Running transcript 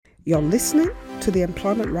You're listening to the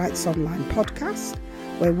Employment Rights Online podcast,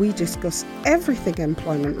 where we discuss everything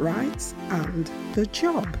employment rights and the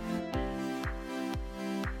job.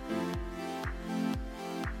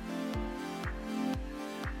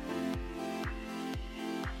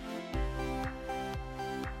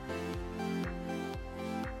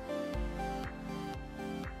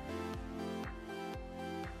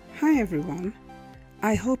 Hi everyone,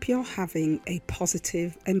 I hope you're having a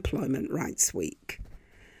positive Employment Rights Week.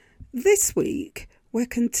 This week, we're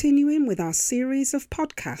continuing with our series of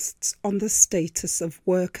podcasts on the status of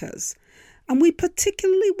workers, and we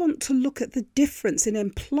particularly want to look at the difference in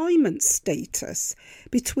employment status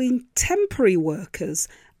between temporary workers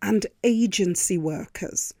and agency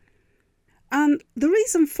workers. And the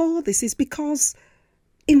reason for this is because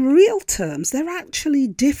in real terms, they're actually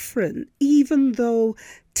different, even though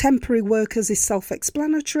temporary workers is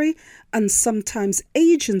self-explanatory and sometimes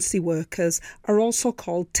agency workers are also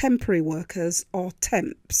called temporary workers or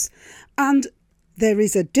temps. And there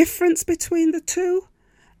is a difference between the two.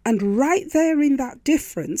 And right there in that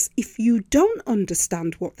difference, if you don't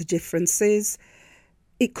understand what the difference is,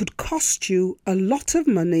 it could cost you a lot of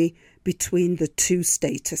money between the two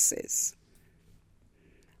statuses.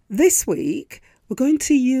 This week, we're going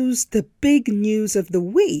to use the big news of the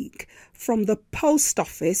week from the Post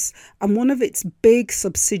Office and one of its big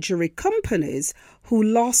subsidiary companies who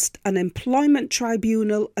lost an employment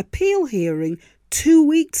tribunal appeal hearing 2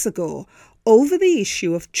 weeks ago over the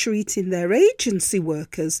issue of treating their agency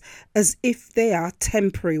workers as if they are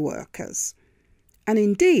temporary workers. And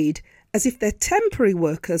indeed, as if they're temporary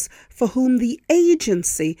workers for whom the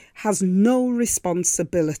agency has no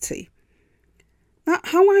responsibility. Now,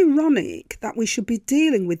 how ironic that we should be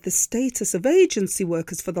dealing with the status of agency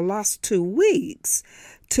workers for the last 2 weeks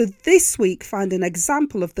to this week find an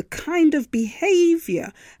example of the kind of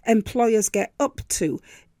behaviour employers get up to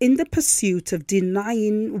in the pursuit of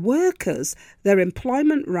denying workers their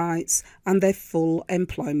employment rights and their full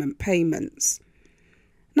employment payments.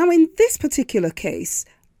 Now, in this particular case,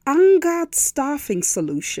 Angad Staffing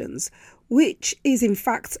Solutions, which is in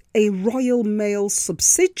fact a Royal Mail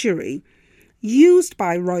subsidiary, used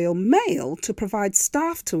by Royal Mail to provide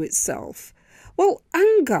staff to itself. Well,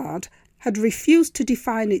 Angad had refused to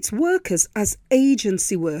define its workers as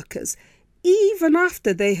agency workers, even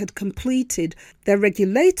after they had completed their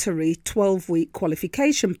regulatory 12-week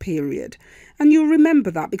qualification period. And you'll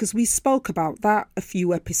remember that because we spoke about that a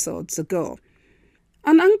few episodes ago.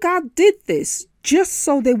 And Angad did this just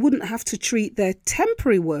so they wouldn't have to treat their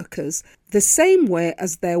temporary workers the same way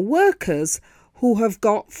as their workers who have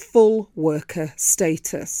got full worker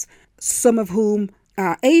status, some of whom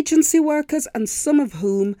are agency workers and some of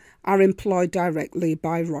whom are employed directly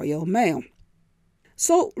by Royal Mail.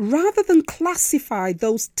 So rather than classify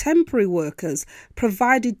those temporary workers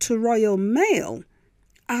provided to Royal Mail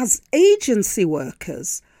as agency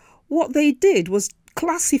workers, what they did was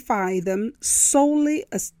classify them solely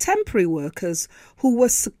as temporary workers who were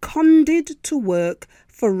seconded to work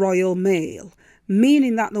for Royal Mail,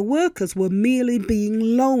 meaning that the workers were merely being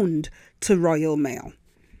loaned to Royal Mail.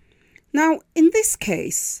 Now, in this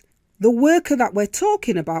case, the worker that we're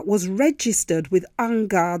talking about was registered with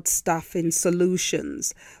Angad Staffing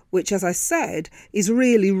Solutions, which, as I said, is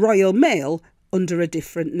really Royal Mail under a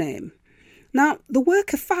different name. Now, the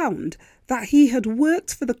worker found that he had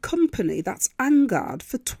worked for the company, that's Angad,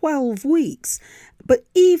 for 12 weeks, but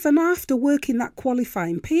even after working that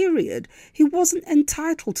qualifying period, he wasn't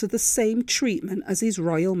entitled to the same treatment as his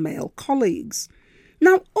Royal Mail colleagues.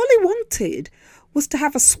 Now, all he wanted was to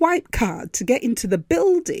have a swipe card to get into the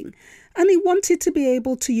building, and he wanted to be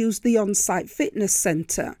able to use the on-site fitness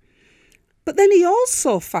centre. But then he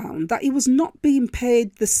also found that he was not being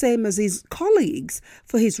paid the same as his colleagues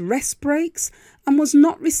for his rest breaks and was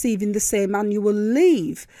not receiving the same annual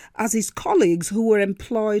leave as his colleagues who were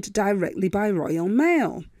employed directly by Royal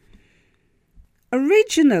Mail.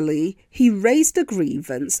 Originally, he raised a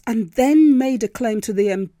grievance and then made a claim to the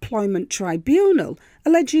Employment Tribunal,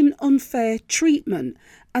 alleging unfair treatment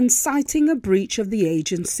and citing a breach of the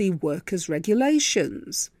agency workers'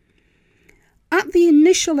 regulations. At the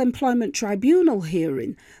initial Employment Tribunal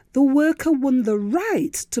hearing, the worker won the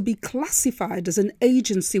right to be classified as an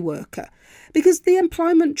agency worker because the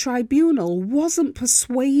Employment Tribunal wasn't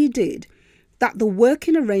persuaded that the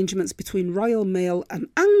working arrangements between Royal Mail and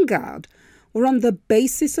Angad were on the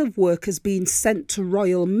basis of workers being sent to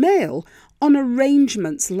Royal Mail on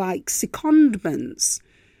arrangements like secondments,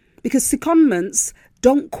 because secondments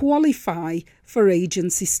don't qualify for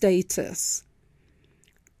agency status.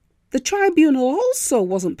 The tribunal also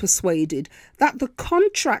wasn't persuaded that the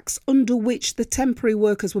contracts under which the temporary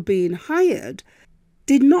workers were being hired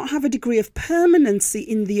did not have a degree of permanency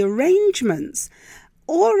in the arrangements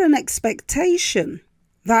or an expectation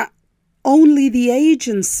that only the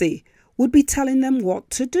agency would be telling them what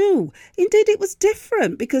to do. Indeed, it was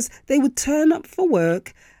different because they would turn up for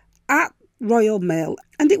work at Royal Mail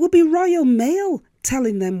and it would be Royal Mail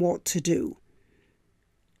telling them what to do.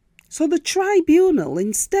 So the tribunal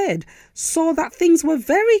instead saw that things were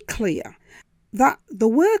very clear, that the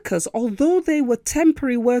workers, although they were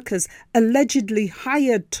temporary workers allegedly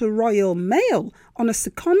hired to Royal Mail on a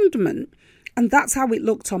secondment, and that's how it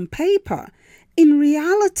looked on paper, in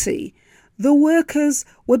reality, the workers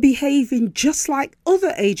were behaving just like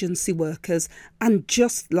other agency workers and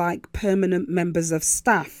just like permanent members of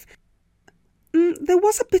staff. There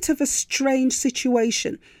was a bit of a strange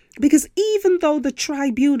situation because even though the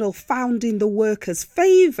tribunal found in the worker's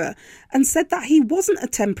favour and said that he wasn't a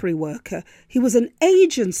temporary worker, he was an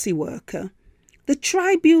agency worker, the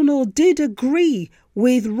tribunal did agree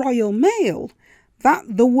with Royal Mail that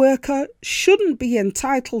the worker shouldn't be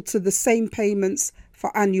entitled to the same payments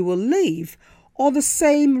for annual leave or the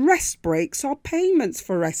same rest breaks or payments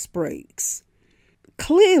for rest breaks.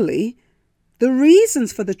 Clearly, the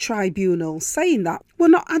reasons for the tribunal saying that were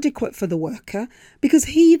not adequate for the worker because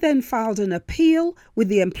he then filed an appeal with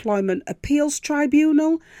the Employment Appeals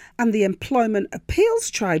Tribunal and the Employment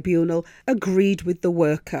Appeals Tribunal agreed with the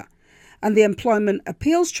worker. And the Employment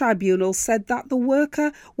Appeals Tribunal said that the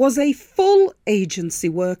worker was a full agency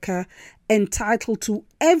worker entitled to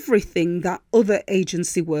everything that other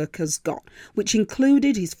agency workers got, which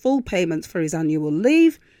included his full payments for his annual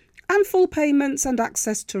leave and full payments and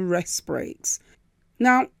access to rest breaks.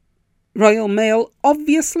 Now, Royal Mail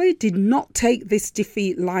obviously did not take this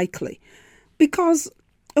defeat lightly because,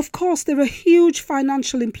 of course, there are huge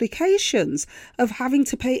financial implications of having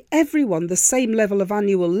to pay everyone the same level of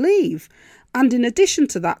annual leave, and in addition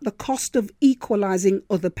to that, the cost of equalising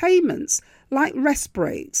other payments like rest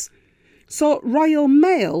breaks. So Royal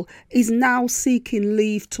Mail is now seeking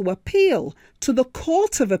leave to appeal to the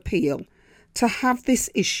Court of Appeal to have this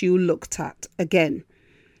issue looked at again.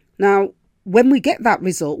 Now, when we get that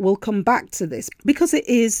result, we'll come back to this because it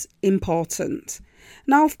is important.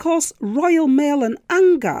 Now, of course, Royal Mail and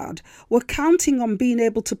Angad were counting on being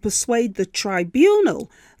able to persuade the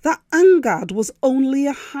tribunal that Angad was only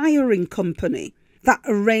a hiring company that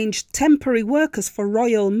arranged temporary workers for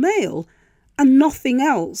Royal Mail and nothing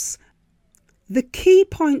else. The key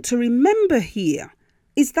point to remember here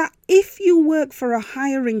is that if you work for a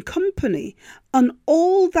hiring company and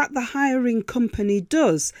all that the hiring company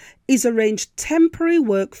does is arrange temporary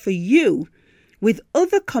work for you with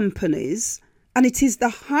other companies, and it is the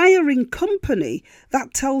hiring company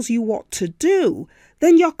that tells you what to do,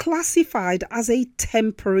 then you're classified as a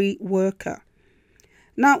temporary worker.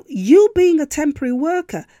 Now, you being a temporary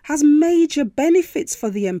worker has major benefits for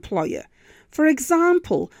the employer. For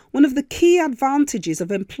example, one of the key advantages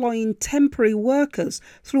of employing temporary workers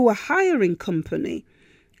through a hiring company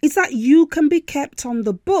is that you can be kept on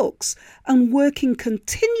the books and working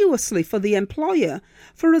continuously for the employer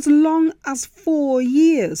for as long as 4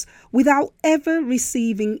 years without ever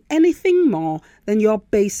receiving anything more than your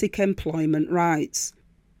basic employment rights.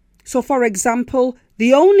 So, for example,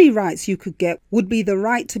 the only rights you could get would be the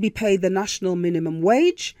right to be paid the national minimum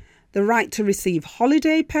wage, the right to receive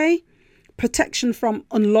holiday pay, protection from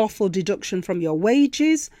unlawful deduction from your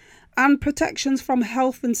wages, and protections from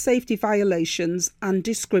health and safety violations and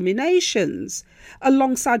discriminations,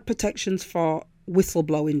 alongside protections for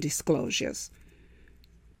whistleblowing disclosures.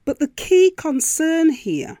 But the key concern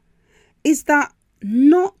here is that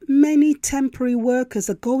not many temporary workers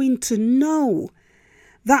are going to know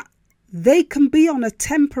that they can be on a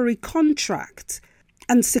temporary contract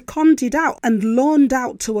and seconded out and loaned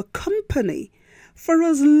out to a company for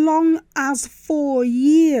as long as 4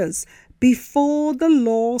 years before the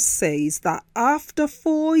law says that after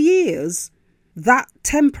 4 years, that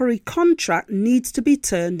temporary contract needs to be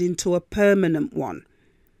turned into a permanent one.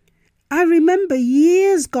 I remember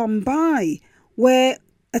years gone by where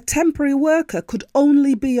a temporary worker could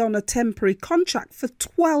only be on a temporary contract for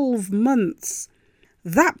 12 months.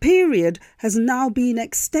 That period has now been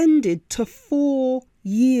extended to 4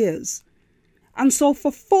 years. And so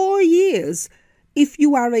for 4 years, if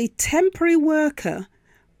you are a temporary worker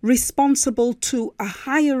responsible to a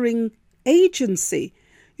hiring agency,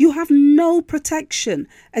 you have no protection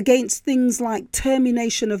against things like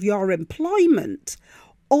termination of your employment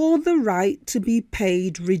or the right to be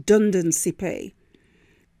paid redundancy pay.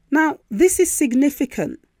 Now, this is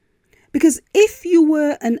significant because if you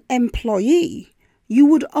were an employee, you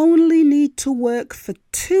would only need to work for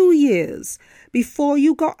 2 years before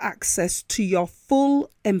you got access to your full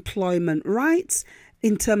employment rights,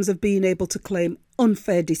 in terms of being able to claim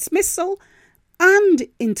unfair dismissal and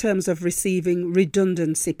in terms of receiving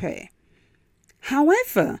redundancy pay.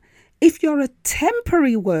 However, if you're a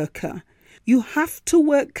temporary worker, you have to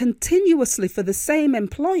work continuously for the same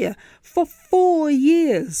employer for 4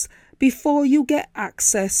 years before you get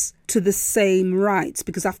access to the same rights,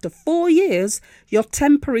 because after 4 years, your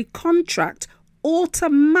temporary contract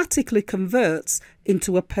automatically converts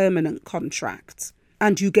into a permanent contract,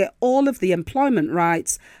 and you get all of the employment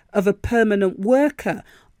rights of a permanent worker,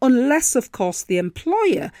 unless, of course, the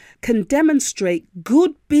employer can demonstrate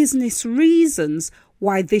good business reasons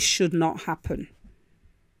why this should not happen.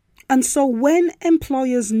 And so when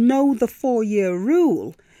employers know the 4-year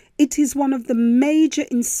rule, it is one of the major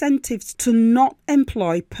incentives to not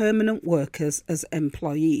employ permanent workers as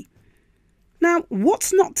employee. Now,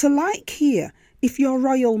 what's not to like here if you're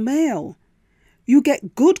Royal Mail? You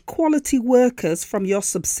get good quality workers from your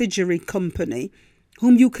subsidiary company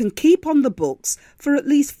whom you can keep on the books for at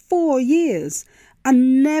least 4 years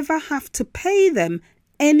and never have to pay them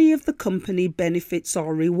any of the company benefits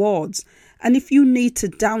or rewards. And if you need to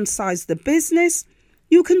downsize the business,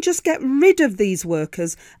 you can just get rid of these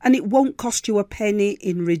workers and it won't cost you a penny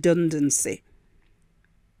in redundancy.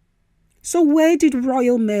 So where did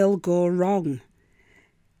Royal Mail go wrong?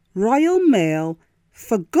 Royal Mail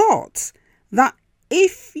forgot that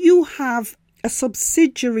if you have a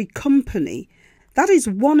subsidiary company, that is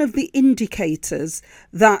one of the indicators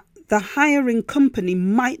that the hiring company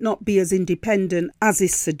might not be as independent as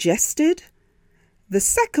is suggested. The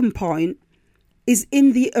second point is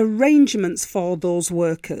in the arrangements for those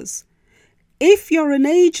workers. If you're an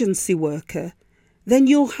agency worker, then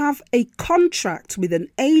you'll have a contract with an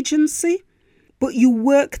agency, but you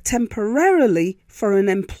work temporarily for an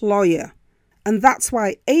employer. And that's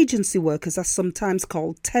why agency workers are sometimes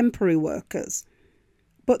called temporary workers.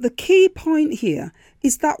 But the key point here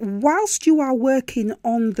is that whilst you are working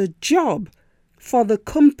on the job for the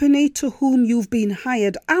company to whom you've been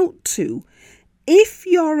hired out to, if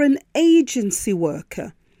you're an agency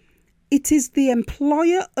worker, it is the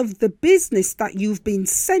employer of the business that you've been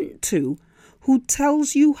sent to who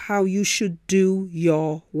tells you how you should do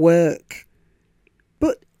your work.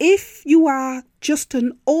 But if you are just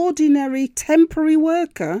an ordinary temporary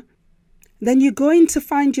worker, then you're going to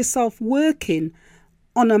find yourself working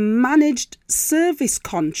on a managed service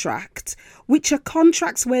contract, which are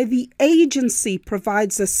contracts where the agency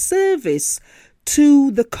provides a service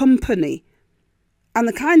to the company. And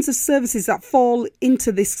the kinds of services that fall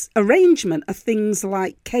into this arrangement are things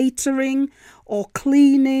like catering or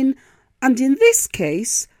cleaning, and in this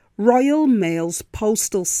case, Royal Mail's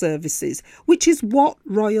postal services, which is what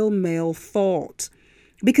Royal Mail thought.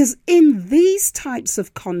 Because in these types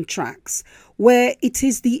of contracts, where it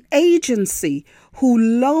is the agency who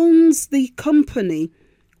loans the company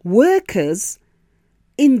workers,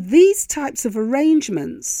 in these types of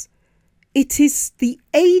arrangements, it is the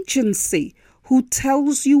agency who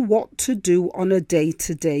tells you what to do on a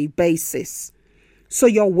day-to-day basis. So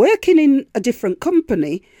you're working in a different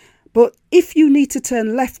company, but if you need to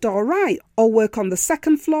turn left or right or work on the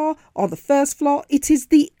second floor or the first floor, it is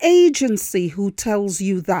the agency who tells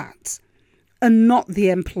you that and not the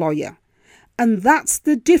employer. And that's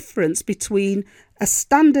the difference between a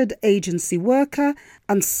standard agency worker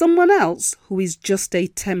and someone else who is just a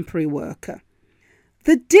temporary worker.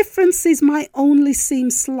 The differences might only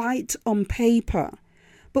seem slight on paper,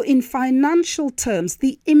 but in financial terms,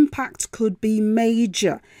 the impact could be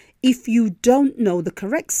major if you don't know the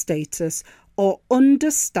correct status or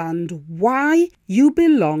understand why you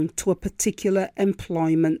belong to a particular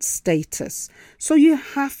employment status. So you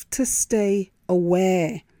have to stay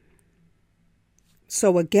aware.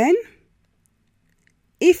 So again,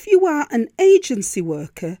 if you are an agency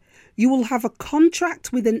worker, you will have a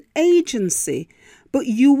contract with an agency, but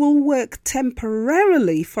you will work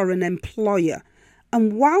temporarily for an employer.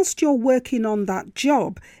 And whilst you're working on that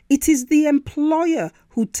job, it is the employer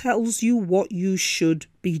who tells you what you should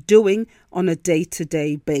be doing on a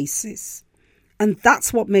day-to-day basis. And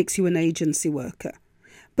that's what makes you an agency worker.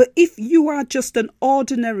 But if you are just an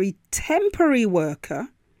ordinary temporary worker,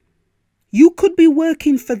 you could be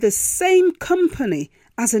working for the same company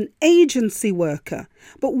as an agency worker.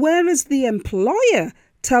 But whereas the employer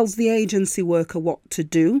tells the agency worker what to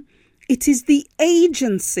do, it is the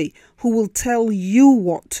agency who will tell you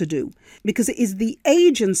what to do, because it is the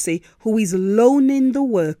agency who is loaning the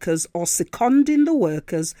workers or seconding the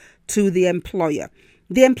workers to the employer.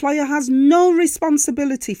 The employer has no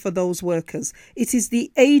responsibility for those workers. It is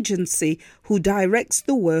the agency who directs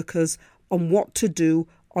the workers on what to do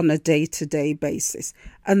on a day-to-day basis.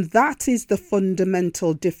 And that is the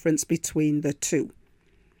fundamental difference between the two.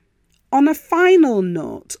 On a final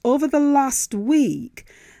note, over the last week,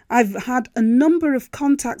 I've had a number of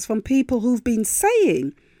contacts from people who've been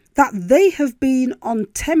saying that they have been on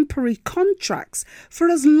temporary contracts for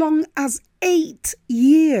as long as 8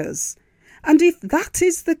 years. And if that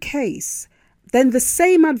is the case, then the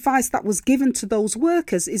same advice that was given to those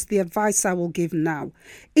workers is the advice I will give now.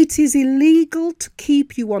 It is illegal to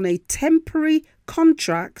keep you on a temporary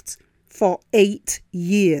contract for 8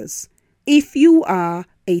 years if you are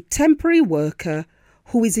a temporary worker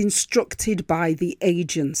who is instructed by the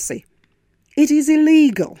agency. It is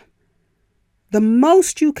illegal. The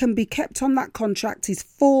most you can be kept on that contract is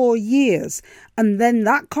 4 years, and then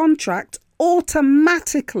that contract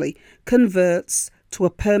automatically converts to a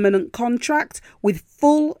permanent contract with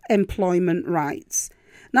full employment rights.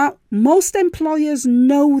 Now, most employers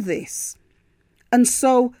know this, and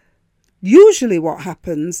so usually what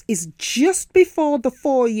happens is just before the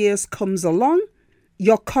 4 years comes along,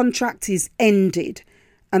 your contract is ended,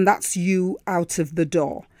 and that's you out of the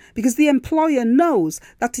door. Because the employer knows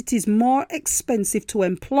that it is more expensive to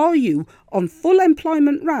employ you on full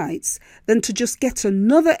employment rights than to just get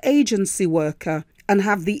another agency worker and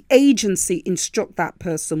have the agency instruct that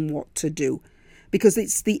person what to do. Because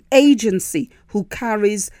it's the agency who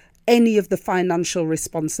carries any of the financial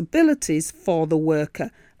responsibilities for the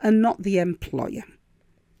worker and not the employer.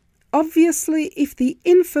 Obviously, if the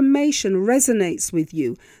information resonates with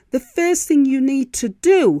you, the first thing you need to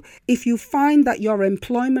do if you find that your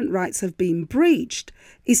employment rights have been breached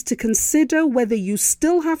is to consider whether you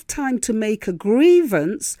still have time to make a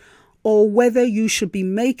grievance or whether you should be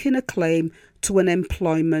making a claim to an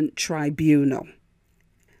employment tribunal.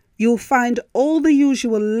 You'll find all the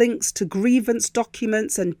usual links to grievance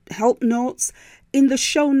documents and help notes in the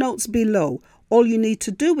show notes below. All you need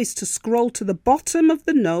to do is to scroll to the bottom of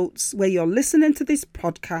the notes where you're listening to this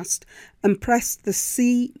podcast and press the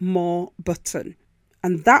See More button.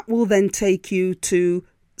 And that will then take you to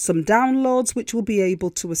some downloads which will be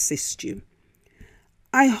able to assist you.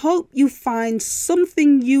 I hope you find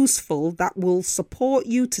something useful that will support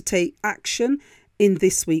you to take action in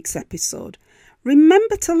this week's episode.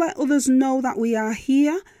 Remember to let others know that we are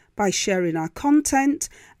here by sharing our content,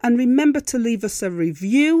 and remember to leave us a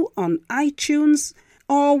review on iTunes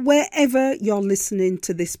or wherever you're listening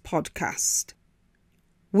to this podcast.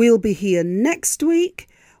 We'll be here next week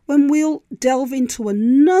when we'll delve into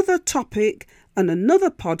another topic and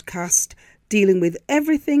another podcast dealing with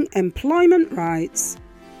everything employment rights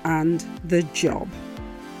and the job.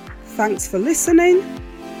 Thanks for listening.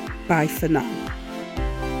 Bye for now.